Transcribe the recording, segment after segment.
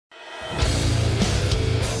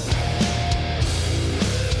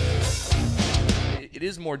it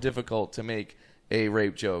is more difficult to make a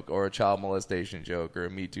rape joke or a child molestation joke or a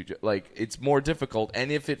Me Too joke. Like, it's more difficult.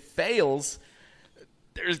 And if it fails,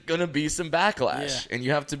 there's going to be some backlash. And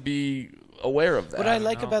you have to be aware of that. What I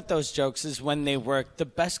like about those jokes is when they work, the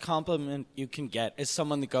best compliment you can get is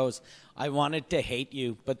someone that goes, I wanted to hate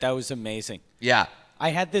you, but that was amazing. Yeah. I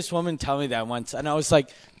had this woman tell me that once, and I was like,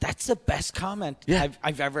 that's the best comment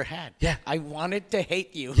I've ever had. Yeah. I wanted to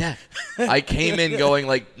hate you. Yeah. I came in going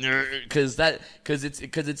like, because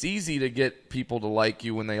it's easy to get people to like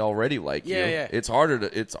you when they already like you. Yeah. It's harder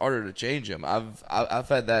to change them. I've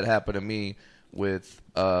had that happen to me with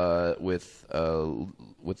the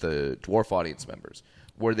dwarf audience members,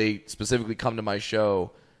 where they specifically come to my show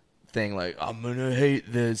thing like, I'm gonna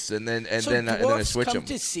hate this, and then I switch them. Come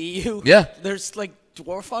to see you. Yeah. There's like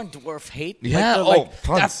dwarf on dwarf hate. Yeah. Like,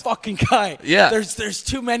 Tons. that fucking guy. Yeah. There's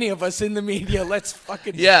too many of us in the media. Let's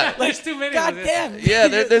fucking There's too many. Goddamn. Yeah.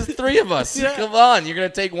 There's 3 of us. Yeah. Come on, you're gonna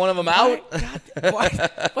take one of them out?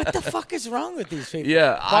 What the fuck is wrong with these people?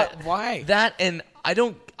 Yeah. Why? That, and I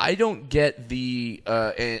don't get the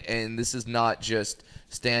and this is not just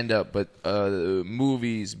stand up, but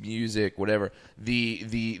movies, music, whatever.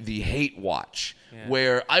 The hate watch,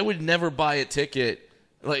 where I would never buy a ticket.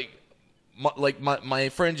 My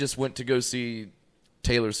friend just went to go see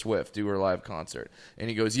Taylor Swift do her live concert, and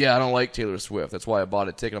he goes, "Yeah, I don't like Taylor Swift. That's why I bought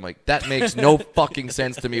a ticket." I'm like, that makes no fucking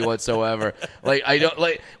sense to me whatsoever. Like, I don't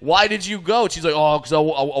like. Why did you go? She's like, "Oh, because I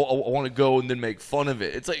want to go and then make fun of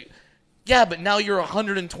it." It's like, yeah, but now you're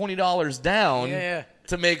 $120 down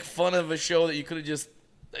to make fun of a show that you could have just.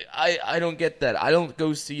 I don't get that. I don't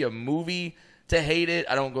go see a movie to hate it.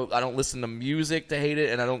 I don't listen to music to hate it,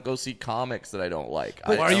 and I don't go see comics that I don't like.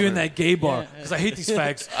 Why are you in that gay bar? Because I hate these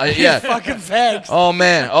fags. Fucking fags. Oh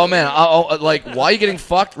man. Like, why are you getting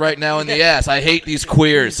fucked right now in the ass? I hate these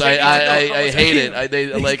queers. I hate it.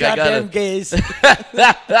 These goddamn gays.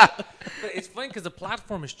 But it's funny because the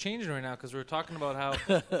platform is changing right now, because we were talking about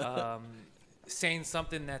how saying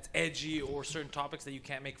something that's edgy or certain topics that you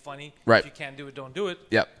can't make funny. Right. If you can't do it, don't do it.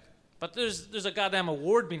 Yep. But there's a goddamn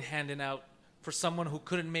award being handed out for someone who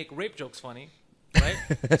couldn't make rape jokes funny, right?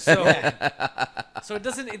 So it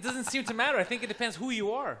doesn't seem to matter. I think it depends who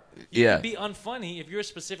you are. You can be unfunny if you're a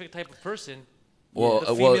specific type of person.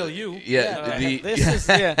 The female you. Yeah.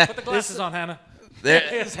 Put the glasses on, Hannah.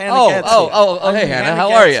 Hey Hannah,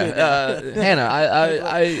 how are you? Hannah,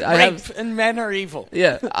 I rape and men are evil.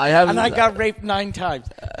 Yeah, I have. And I got raped 9 times.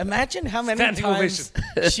 Imagine how many times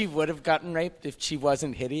she would have gotten raped if she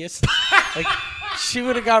wasn't hideous. Like, she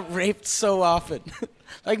would have got raped so often.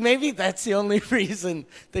 Like, maybe that's the only reason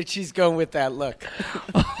that she's going with that look.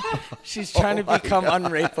 She's trying to become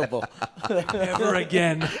unrapeable. Never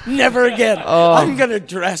again. Never again. I'm going to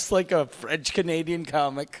dress like a French-Canadian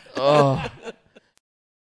comic.